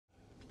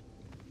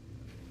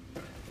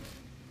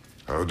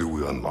How do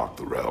we unlock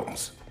the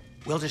realms?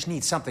 We'll just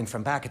need something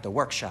from back at the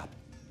workshop.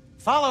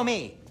 Follow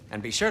me,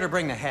 and be sure to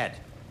bring the head.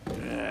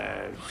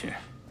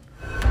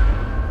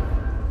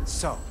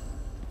 So,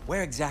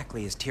 where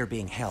exactly is Tyr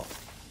being held?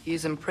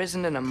 He's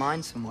imprisoned in a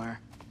mine somewhere.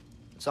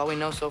 That's all we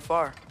know so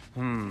far.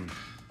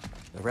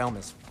 The realm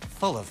is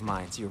full of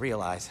mines, you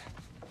realize.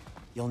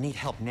 You'll need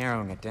help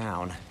narrowing it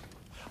down.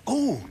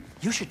 Oh,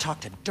 you should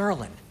talk to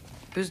Durlin.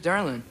 Who's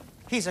Durlin?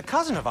 He's a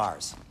cousin of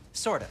ours,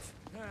 sort of.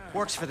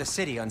 Works for the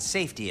city on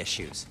safety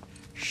issues.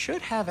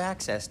 Should have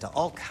access to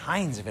all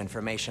kinds of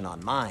information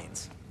on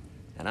mines.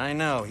 And I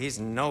know he's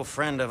no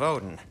friend of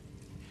Odin.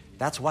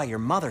 That's why your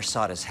mother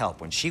sought his help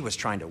when she was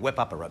trying to whip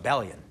up a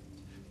rebellion.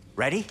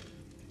 Ready?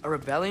 A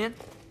rebellion?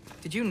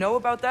 Did you know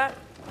about that?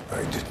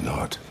 I did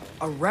not.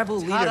 A rebel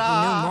leader who knew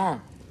Ta-da!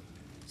 Mom.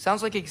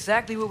 Sounds like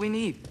exactly what we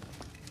need.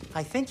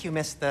 I think you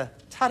missed the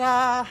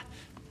ta-da.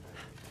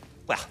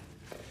 Well,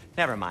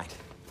 never mind.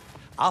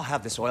 I'll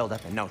have this oiled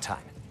up in no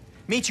time.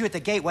 Meet you at the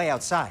gateway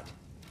outside.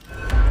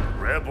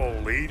 Rebel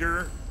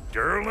leader?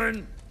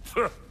 Durlin?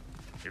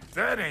 If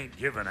that ain't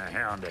giving a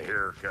hound a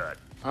haircut.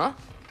 Huh?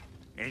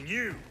 And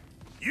you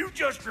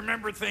just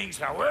remember things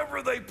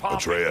however they pop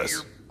into Atreus.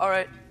 your... All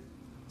right.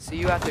 See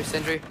you out there,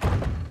 Sindri.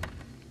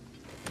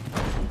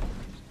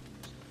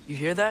 You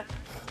hear that?